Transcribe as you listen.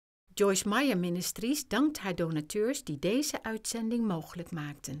Joyce Meyer Ministries dankt haar donateurs die deze uitzending mogelijk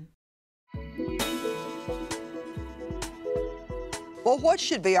maakten. Well, what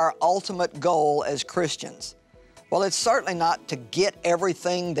should be our ultimate goal as Christians? Well, it's certainly not to get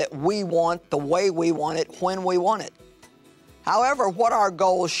everything that we want the way we want it when we want it. However, what our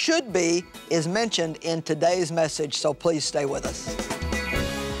goal should be is mentioned in today's message, so please stay with us.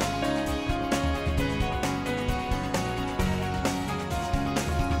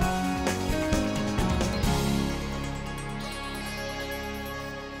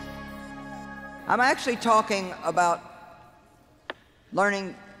 I'm actually talking about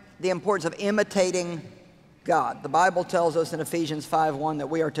learning the importance of imitating God. The Bible tells us in Ephesians 5:1 that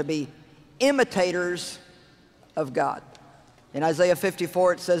we are to be imitators of God. In Isaiah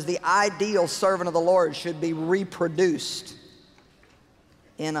 54 it says the ideal servant of the Lord should be reproduced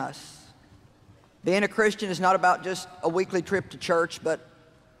in us. Being a Christian is not about just a weekly trip to church, but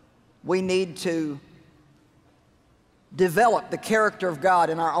we need to develop the character of God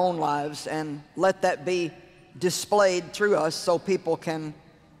in our own lives and let that be displayed through us so people can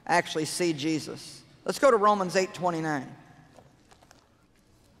actually see Jesus. Let's go to Romans 8:29. It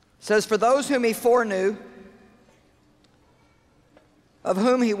says, "For those whom he foreknew, of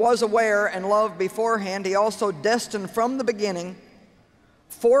whom he was aware and loved beforehand, he also destined from the beginning,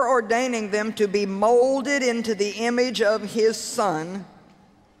 foreordaining them to be molded into the image of his Son,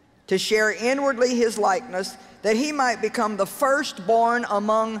 to share inwardly his likeness, that he might become the firstborn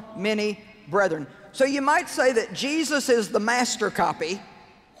among many brethren." So you might say that Jesus is the master copy,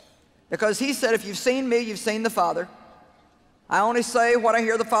 because he said, if you've seen me, you've seen the Father. I only say what I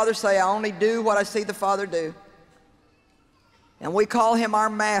hear the Father say. I only do what I see the Father do. And we call him our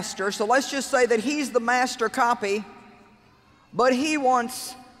master. So let's just say that he's the master copy, but he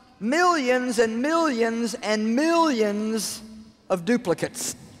wants millions and millions and millions of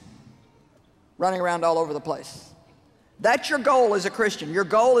duplicates running around all over the place. That's your goal as a Christian. Your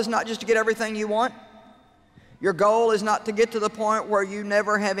goal is not just to get everything you want. Your goal is not to get to the point where you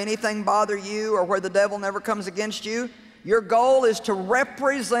never have anything bother you or where the devil never comes against you. Your goal is to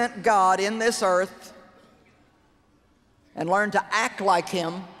represent God in this earth and learn to act like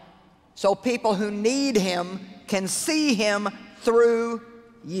him so people who need him can see him through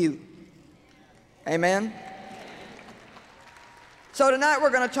you. Amen? So tonight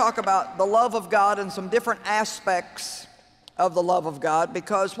we're going to talk about the love of God and some different aspects of the love of God,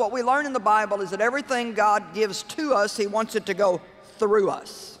 because what we learn in the Bible is that everything God gives to us, he wants it to go through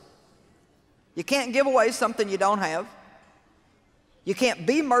us. You can't give away something you don't have. You can't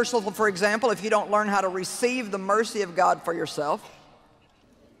be merciful, for example, if you don't learn how to receive the mercy of God for yourself.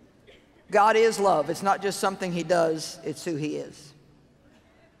 God is love. It's not just something he does, it's who he is.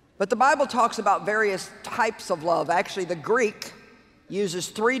 But the Bible talks about various types of love. Actually, the Greek uses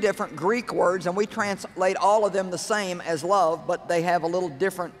 3 different Greek words, and we translate all of them the same as love, but they have a little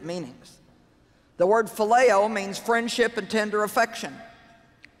different meanings. The word phileo means friendship and tender affection.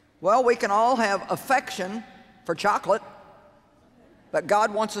 Well, we can all have affection for chocolate, but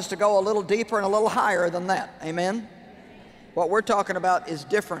God wants us to go a little deeper and a little higher than that. Amen? What we're talking about is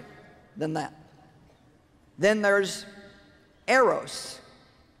different than that. Then there's eros,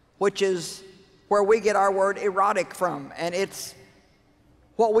 which is where we get our word erotic from, and it's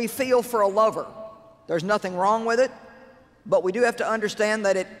what we feel for a lover. There's nothing wrong with it, but we do have to understand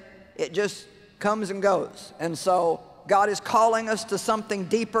that it just comes and goes. And so God is calling us to something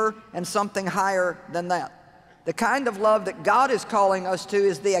deeper and something higher than that. The kind of love that God is calling us to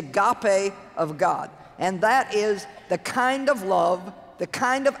is the agape of God. And that is the kind of love, the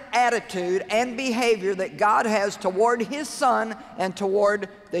kind of attitude and behavior that God has toward his Son and toward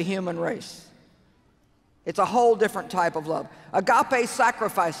the human race. It's a whole different type of love. Agape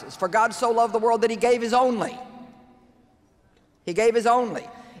sacrifices. For God so loved the world that he gave his only. He gave his only.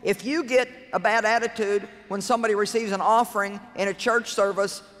 If you get a bad attitude when somebody receives an offering in a church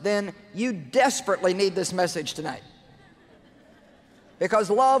service, then you desperately need this message tonight. Because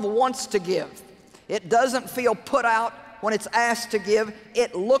love wants to give. It doesn't feel put out when it's asked to give.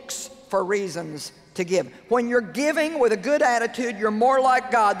 It looks for reasons to give. When you're giving with a good attitude, you're more like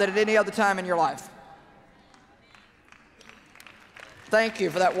God than at any other time in your life. Thank you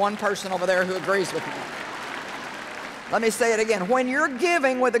for that one person over there who agrees with me. Let me say it again. When you're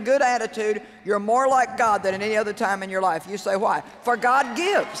giving with a good attitude, you're more like God than at any other time in your life. You say, why? For God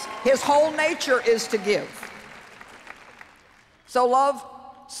gives. His whole nature is to give. So love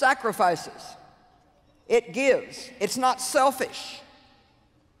sacrifices. It gives. It's not selfish.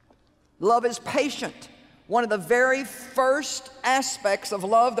 Love is patient. One of the very first aspects of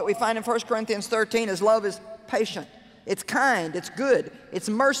love that we find in 1 Corinthians 13 is love is patient. It's kind, it's good, it's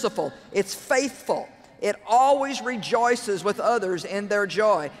merciful, it's faithful. It always rejoices with others in their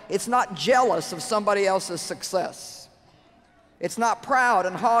joy. It's not jealous of somebody else's success. It's not proud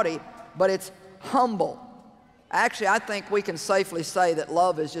and haughty, but it's humble. Actually, I think we can safely say that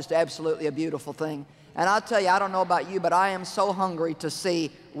love is just absolutely a beautiful thing. And I'll tell you, I don't know about you, but I am so hungry to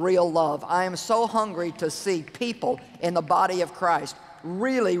see real love. I am so hungry to see people in the body of Christ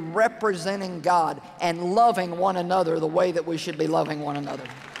really representing God and loving one another the way that we should be loving one another.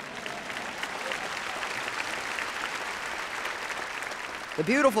 The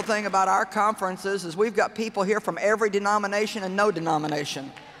beautiful thing about our conferences is we've got people here from every denomination and no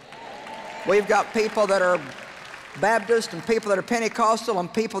denomination. We've got people that are Baptist and people that are Pentecostal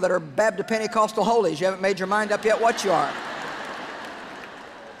and people that are Baptist Pentecostal holies. You haven't made your mind up yet what you are.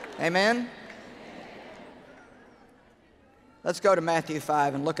 Amen? Let's go to Matthew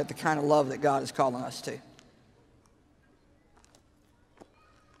 5 and look at the kind of love that God is calling us to.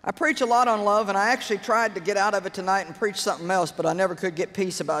 I preach a lot on love, and I actually tried to get out of it tonight and preach something else, but I never could get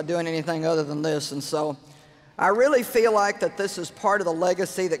peace about doing anything other than this. And so I really feel like that this is part of the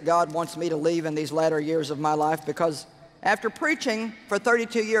legacy that God wants me to leave in these latter years of my life, because after preaching for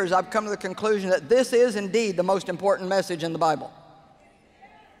 32 years, I've come to the conclusion that this is indeed the most important message in the Bible.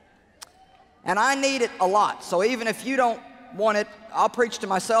 And I need it a lot. So even if you don't want it, I'll preach to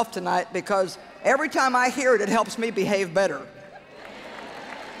myself tonight, because every time I hear it, it helps me behave better.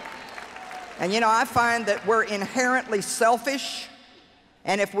 And you know, I find that we're inherently selfish,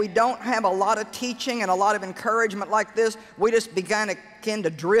 and if we don't have a lot of teaching and a lot of encouragement like this, we just begin to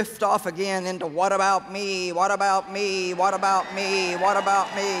drift off again into what about me, what about me, what about me, what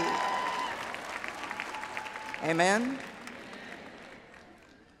about me. Amen?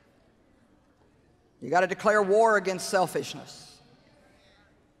 You got to declare war against selfishness.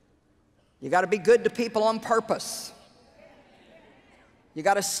 You got to be good to people on purpose. You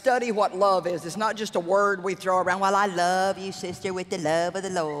got to study what love is. It's not just a word we throw around. Well, I love you, sister, with the love of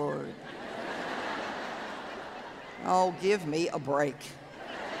the Lord. Oh, give me a break.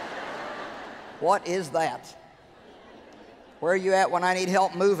 What is that? Where are you at when I need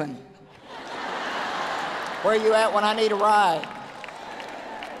help moving? Where are you at when I need a ride?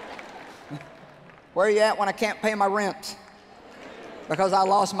 Where are you at when I can't pay my rent? Because I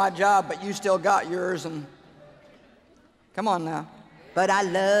lost my job, but you still got yours. And come on now. But I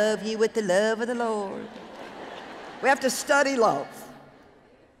love you with the love of the Lord. We have to study love.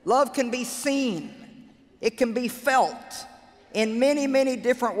 Love can be seen. It can be felt in many, many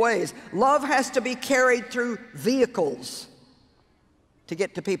different ways. Love has to be carried through vehicles to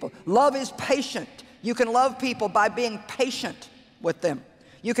get to people. Love is patient. You can love people by being patient with them.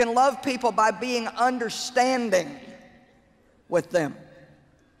 You can love people by being understanding with them.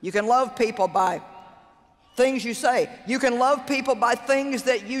 You can love people by things you say. You can love people by things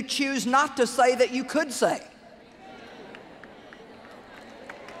that you choose not to say that you could say.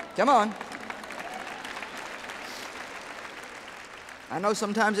 Come on. I know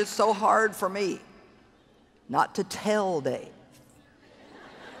sometimes it's so hard for me not to tell Dave.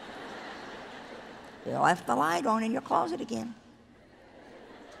 You left the light on in your closet again.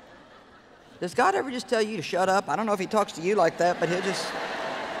 Does God ever just tell you to shut up? I don't know if he talks to you like that, but he'll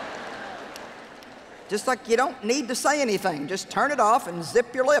just like you don't need to say anything. Just turn it off and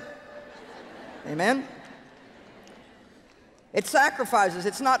zip your lip. Amen? It sacrifices.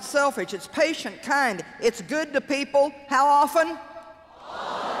 It's not selfish. It's patient, kind. It's good to people. How often? All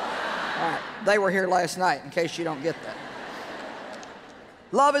right. They were here last night, in case you don't get that.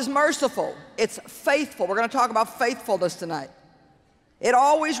 Love is merciful. It's faithful. We're going to talk about faithfulness tonight. It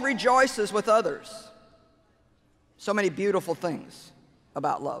always rejoices with others. So many beautiful things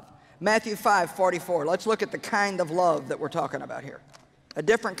about love. Matthew 5:44. Let's look at the kind of love that we're talking about here. A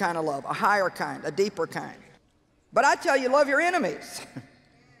different kind of love, a higher kind, a deeper kind. But I tell you, love your enemies.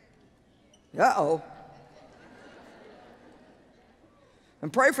 Uh-oh.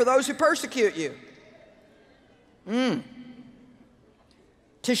 And pray for those who persecute you.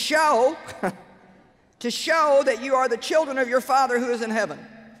 To show that you are the children of your Father who is in heaven.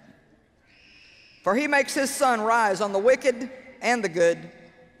 For he makes his sun rise on the wicked and the good,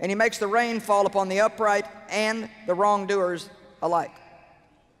 and he makes the rain fall upon the upright and the wrongdoers alike.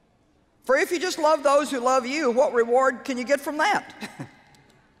 For if you just love those who love you, what reward can you get from that?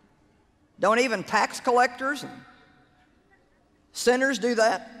 Don't even tax collectors and sinners do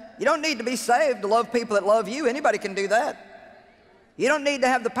that? You don't need to be saved to love people that love you. Anybody can do that. You don't need to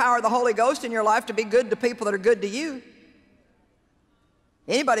have the power of the Holy Ghost in your life to be good to people that are good to you.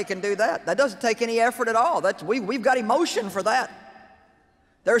 Anybody can do that. That doesn't take any effort at all. We've got emotion for that.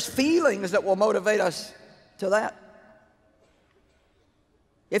 There's feelings that will motivate us to that.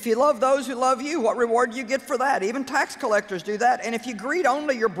 If you love those who love you, what reward do you get for that? Even tax collectors do that. And if you greet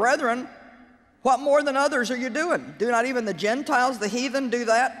only your brethren, what more than others are you doing? Do not even the Gentiles, the heathen, do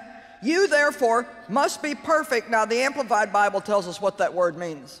that? You, therefore, must be perfect. Now, the Amplified Bible tells us what that word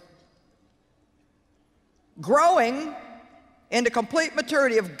means. Growing into complete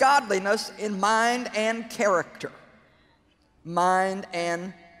maturity of godliness in mind and character. Mind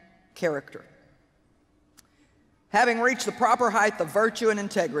and character. Having reached the proper height of virtue and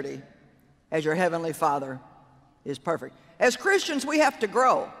integrity, as your heavenly Father is perfect. As Christians, we have to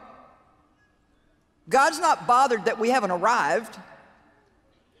grow. God's not bothered that we haven't arrived.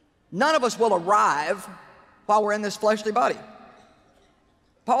 None of us will arrive while we're in this fleshly body.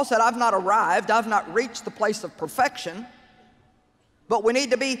 Paul said, I've not arrived, I've not reached the place of perfection, but we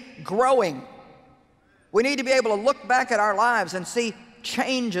need to be growing. We need to be able to look back at our lives and see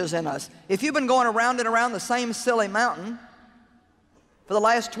changes in us. If you've been going around and around the same silly mountain for the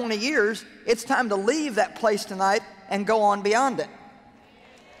last 20 years, it's time to leave that place tonight and go on beyond it.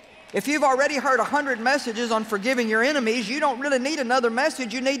 If you've already heard 100 messages on forgiving your enemies, you don't really need another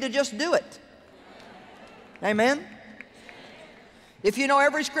message, you need to just do it. Amen? If you know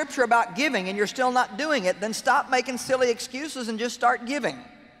every scripture about giving and you're still not doing it, then stop making silly excuses and just start giving.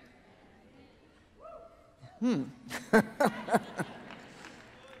 You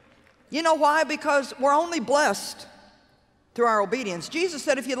know why? Because we're only blessed through our obedience. Jesus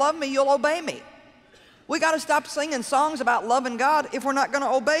said, if you love me, you'll obey me. We got to stop singing songs about loving God if we're not going to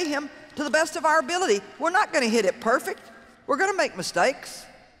obey Him to the best of our ability. We're not going to hit it perfect. We're going to make mistakes.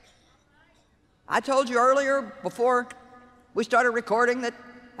 I told you earlier before we started recording that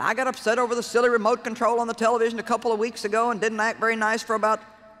I got upset over the silly remote control on the television a couple of weeks ago and didn't act very nice for about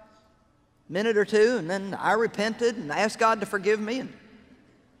a minute or two, and then I repented and asked God to forgive me. And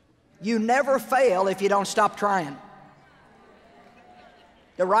you never fail if you don't stop trying.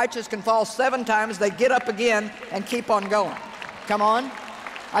 The righteous can fall 7 times, they get up again and keep on going. Come on.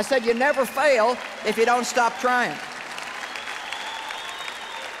 I said you never fail if you don't stop trying.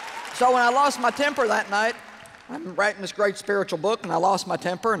 So when I lost my temper that night, I'm writing this great spiritual book and I lost my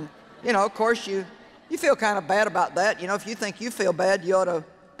temper, and you know, of course you feel kind of bad about that. You know, if you think you feel bad, you ought to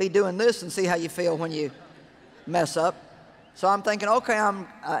be doing this and see how you feel when you mess up. So I'm thinking, okay, I'm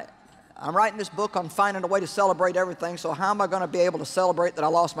writing this book on finding a way to celebrate everything, so how am I going to be able to celebrate that I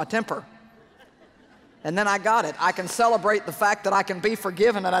lost my temper? And then I got it. I can celebrate the fact that I can be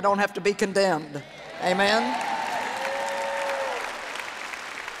forgiven and I don't have to be condemned. Amen?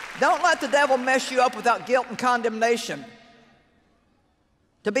 Don't let the devil mess you up without guilt and condemnation.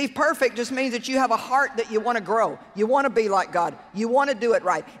 To be perfect just means that you have a heart that you want to grow. You want to be like God. You want to do it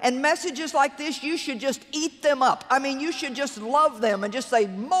right. And messages like this, you should just eat them up. I mean, you should just love them and just say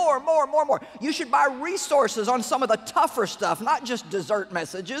more, more, more, more. You should buy resources on some of the tougher stuff, not just dessert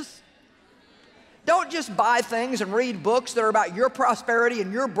messages. Don't just buy things and read books that are about your prosperity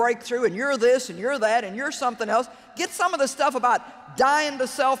and your breakthrough and you're this and you're that and you're something else. Get some of the stuff about dying to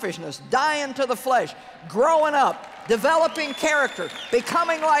selfishness, dying to the flesh, growing up, developing character,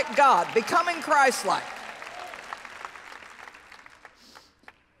 becoming like God, becoming Christ-like.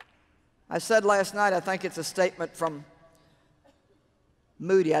 I said last night, I think it's a statement from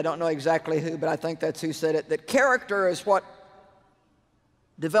Moody, I don't know exactly who, but I think that's who said it, that character is what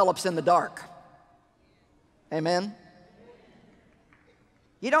develops in the dark. Amen?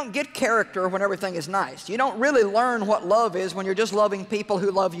 You don't get character when everything is nice. You don't really learn what love is when you're just loving people who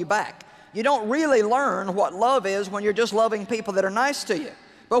love you back. You don't really learn what love is when you're just loving people that are nice to you.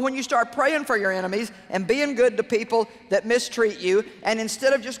 But when you start praying for your enemies and being good to people that mistreat you, and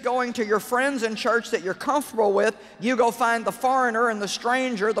instead of just going to your friends in church that you're comfortable with, you go find the foreigner and the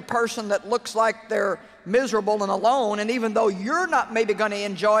stranger, the person that looks like they're miserable and alone, and even though you're not maybe going to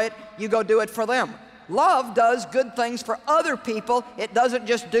enjoy it, you go do it for them. Love does good things for other people. It doesn't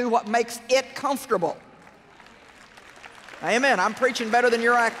just do what makes it comfortable. Amen. I'm preaching better than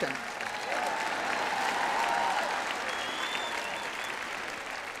you're acting.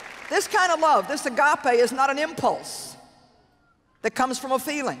 This kind of love, this agape, is not an impulse that comes from a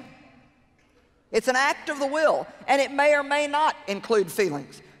feeling. It's an act of the will, and it may or may not include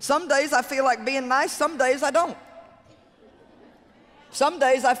feelings. Some days I feel like being nice, some days I don't. Some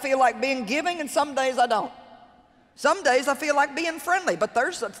days I feel like being giving, and some days I don't. Some days I feel like being friendly, but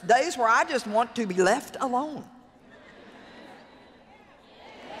there's days where I just want to be left alone.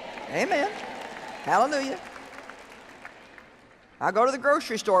 Amen. Hallelujah. I go to the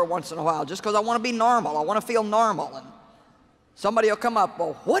grocery store once in a while just because I want to be normal. I want to feel normal. And somebody will come up,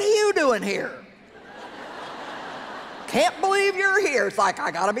 well, what are you doing here? Can't believe you're here. It's like,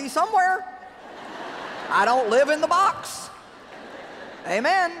 I got to be somewhere. I don't live in the box.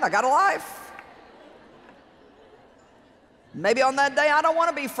 Amen. I got a life. Maybe on that day I don't want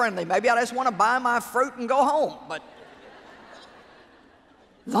to be friendly. Maybe I just want to buy my fruit and go home. But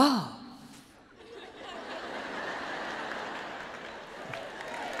love.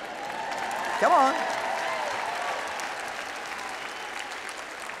 Come on.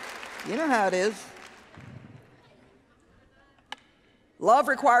 You know how it is. Love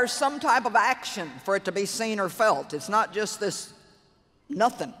requires some type of action for it to be seen or felt. It's not just this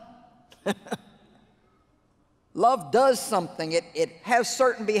nothing. Love does something. It has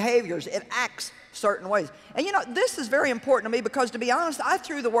certain behaviors. It acts certain ways. And you know, this is very important to me because, to be honest, I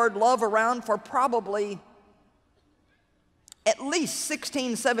threw the word love around for probably at least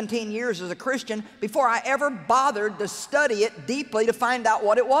 16, 17 years as a Christian before I ever bothered to study it deeply to find out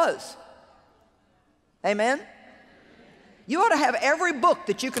what it was. Amen? You ought to have every book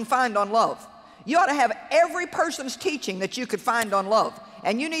that you can find on love. You ought to have every person's teaching that you could find on love.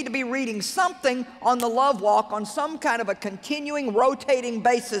 And you need to be reading something on the love walk on some kind of a continuing, rotating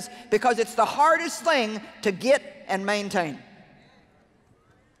basis, because it's the hardest thing to get and maintain.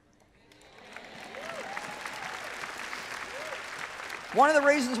 One of the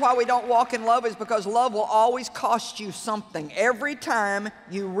reasons why we don't walk in love is because love will always cost you something. Every time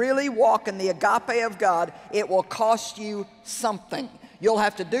you really walk in the agape of God, it will cost you something. You'll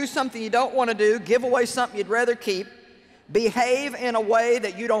have to do something you don't want to do, give away something you'd rather keep, behave in a way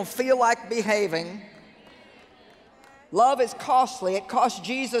that you don't feel like behaving. Love is costly. It cost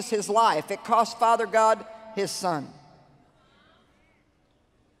Jesus his life. It cost Father God his Son.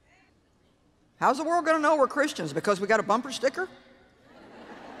 How's the world going to know we're Christians? Because we got a bumper sticker?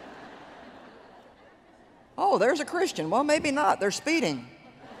 Oh, there's a Christian. Well, maybe not. They're speeding.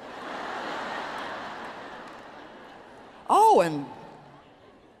 Oh, and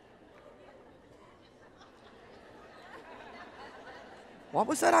what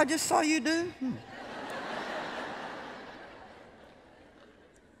was that I just saw you do?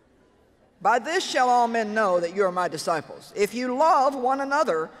 By this shall all men know that you are my disciples, if you love one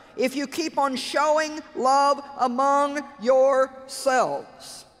another, if you keep on showing love among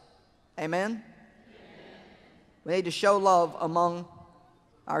yourselves. Amen? We need to show love among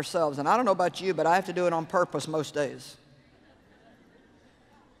ourselves. And I don't know about you, but I have to do it on purpose most days.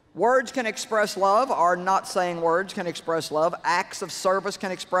 Words can express love, or not saying words can express love. Acts of service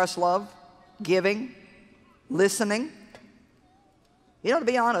can express love. Giving, listening. You know, to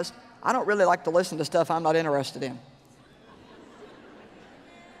be honest, I don't really like to listen to stuff I'm not interested in.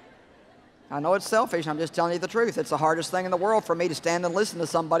 I know it's selfish. I'm just telling you the truth. It's the hardest thing in the world for me to stand and listen to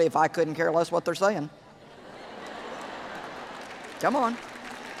somebody if I couldn't care less what they're saying. Come on.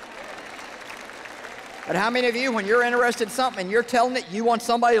 But how many of you, when you're interested in something and you're telling it, you want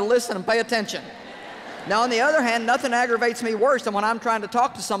somebody to listen and pay attention? Now, on the other hand, nothing aggravates me worse than when I'm trying to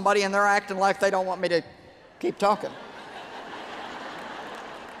talk to somebody and they're acting like they don't want me to keep talking.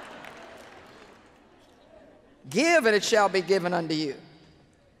 Give, and it shall be given unto you.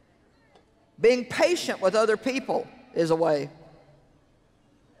 Being patient with other people is a way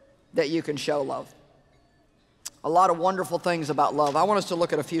that you can show love. A lot of wonderful things about love. I want us to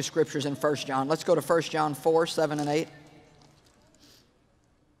look at a few scriptures in 1 John. Let's go to 1 John 4, 7 and 8.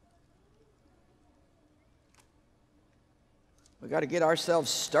 We've got to get ourselves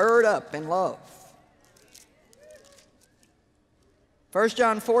stirred up in love. 1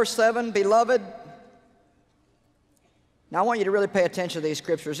 John 4, 7, beloved. Now I want you to really pay attention to these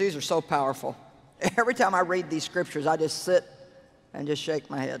scriptures. These are so powerful. Every time I read these scriptures, I just sit and just shake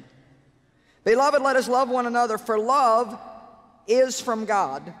my head. Beloved, let us love one another, for love is from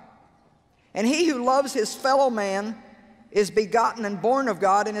God. And he who loves his fellow man is begotten and born of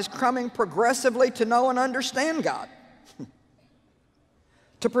God and is coming progressively to know and understand God.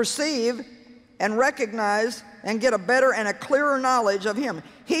 To perceive and recognize and get a better and a clearer knowledge of him.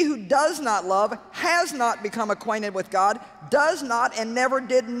 He who does not love has not become acquainted with God, does not and never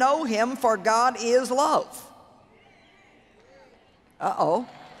did know him, for God is love. Uh-oh.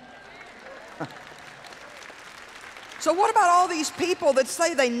 So what about all these people that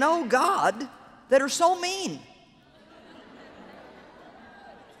say they know God that are so mean?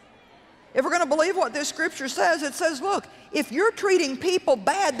 If we're going to believe what this scripture says, it says, look, if you're treating people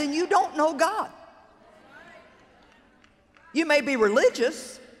bad, then you don't know God. You may be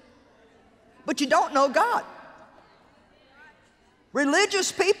religious, but you don't know God.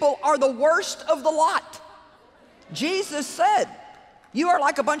 Religious people are the worst of the lot. Jesus said, you are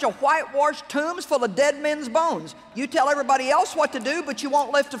like a bunch of whitewashed tombs full of dead men's bones. You tell everybody else what to do, but you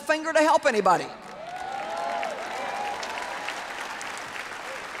won't lift a finger to help anybody.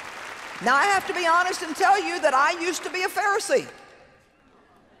 Now, I have to be honest and tell you that I used to be a Pharisee.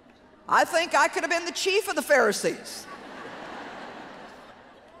 I think I could have been the chief of the Pharisees.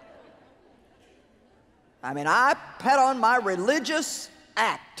 I mean, I put on my religious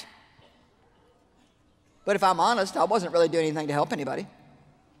act. But if I'm honest, I wasn't really doing anything to help anybody.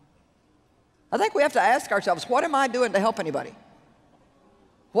 I think we have to ask ourselves, what am I doing to help anybody?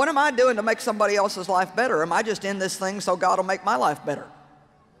 What am I doing to make somebody else's life better? Am I just in this thing so God will make my life better?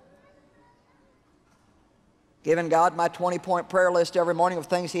 Giving God my 20-point prayer list every morning of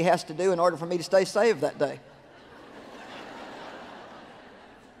things He has to do in order for me to stay saved that day.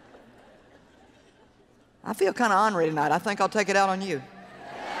 I feel kind of ornery tonight. I think I'll take it out on you.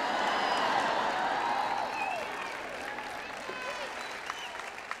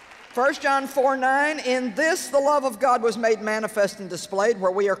 First John 4:9, in this the love of God was made manifest and displayed,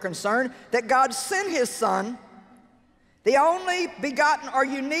 where we are concerned, that God sent His Son, the only begotten or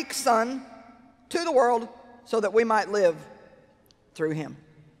unique Son, to the world so that we might live through Him.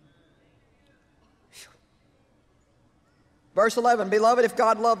 Verse 11, beloved, if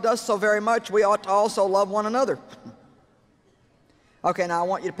God loved us so very much, we ought to also love one another. Okay, now I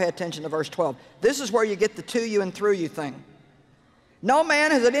want you to pay attention to verse 12. This is where you get the to you and through you thing. No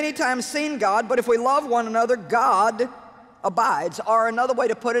man has at any time seen God, but if we love one another, God abides. Or another way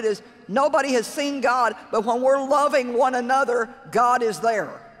to put it is, nobody has seen God, but when we're loving one another, God is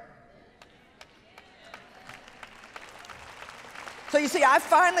there. So you see, I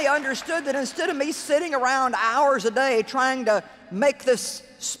finally understood that instead of me sitting around hours a day trying to make this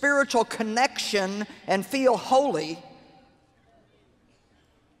spiritual connection and feel holy,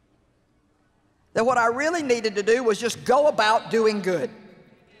 that what I really needed to do was just go about doing good.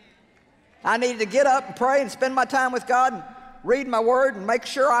 I needed to get up and pray and spend my time with God and read my word and make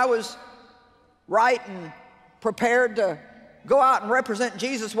sure I was right and prepared to go out and represent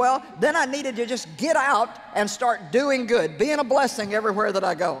Jesus well. Then I needed to just get out and start doing good, being a blessing everywhere that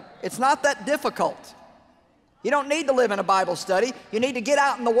I go. It's not that difficult. You don't need to live in a Bible study. You need to get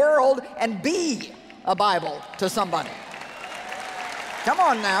out in the world and be a Bible to somebody. Come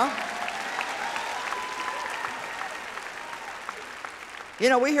on now. You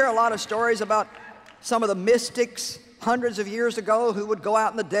know, we hear a lot of stories about some of the mystics hundreds of years ago who would go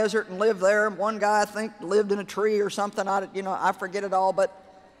out in the desert and live there. One guy, I think, lived in a tree or something. I forget it all. But,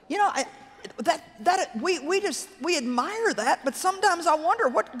 you know, we admire that, but sometimes I wonder,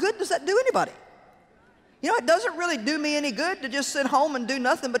 what good does that do anybody? You know, it doesn't really do me any good to just sit home and do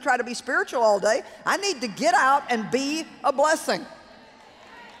nothing but try to be spiritual all day. I need to get out and be a blessing.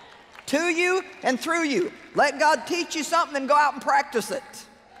 To you and through you. Let God teach you something and go out and practice it.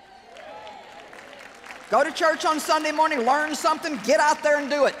 Go to church on Sunday morning, learn something, get out there and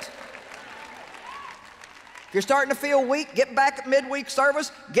do it. If you're starting to feel weak, get back at midweek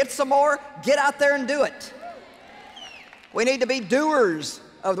service, get some more, get out there and do it. We need to be doers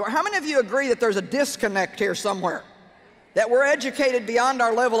of the word. How many of you agree that there's a disconnect here somewhere? That we're educated beyond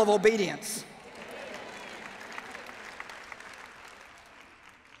our level of obedience?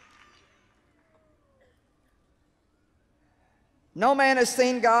 No man has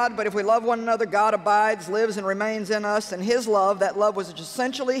seen God, but if we love one another, God abides, lives, and remains in us. And His love, that love which is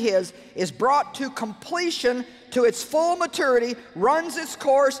essentially His, is brought to completion, to its full maturity, runs its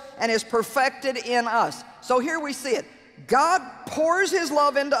course, and is perfected in us. So here we see it. God pours His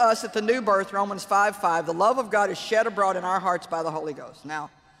love into us at the new birth, Romans 5:5. The love of God is shed abroad in our hearts by the Holy Ghost. Now,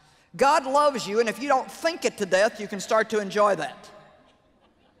 God loves you, and if you don't think it to death, you can start to enjoy that.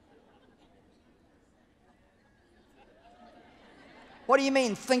 What do you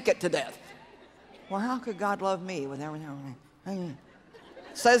mean, think it to death? Well, how could God love me with everything?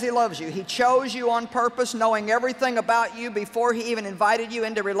 Says He loves you. He chose you on purpose, knowing everything about you before He even invited you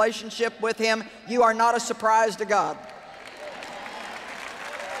into relationship with Him. You are not a surprise to God.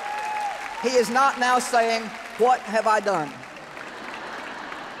 He is not now saying, what have I done?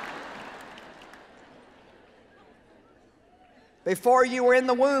 Before you were in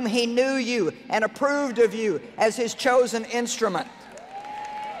the womb, He knew you and approved of you as His chosen instrument.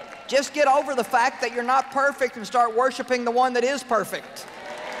 Just get over the fact that you're not perfect and start worshiping the one that is perfect.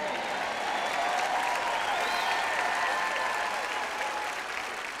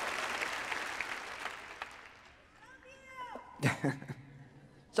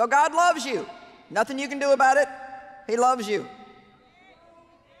 So God loves you. Nothing you can do about it. He loves you.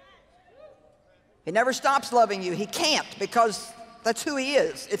 He never stops loving you. He can't, because that's who He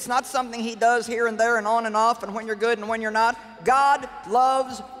is. It's not something He does here and there and on and off and when you're good and when you're not. God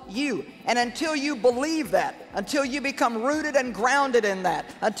loves you. And until you believe that, until you become rooted and grounded in that,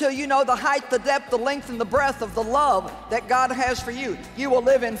 until you know the height, the depth, the length, and the breadth of the love that God has for you, you will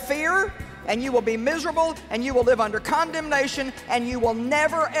live in fear, and you will be miserable, and you will live under condemnation, and you will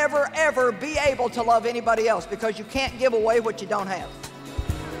never, ever, ever be able to love anybody else because you can't give away what you don't have.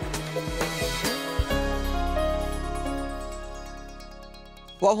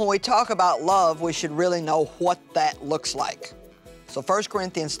 Well, when we talk about love, we should really know what that looks like. So 1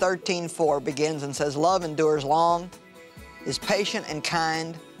 Corinthians 13:4 begins and says, love endures long, is patient and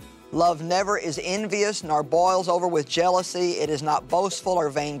kind. Love never is envious, nor boils over with jealousy. It is not boastful or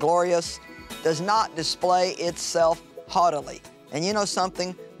vainglorious, does not display itself haughtily. And you know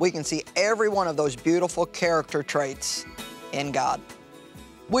something? We can see every one of those beautiful character traits in God.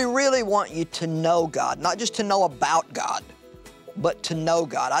 We really want you to know God, not just to know about God, but to know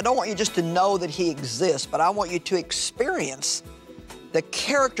God. I don't want you just to know that He exists, but I want you to experience the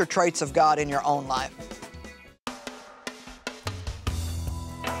character traits of God in your own life.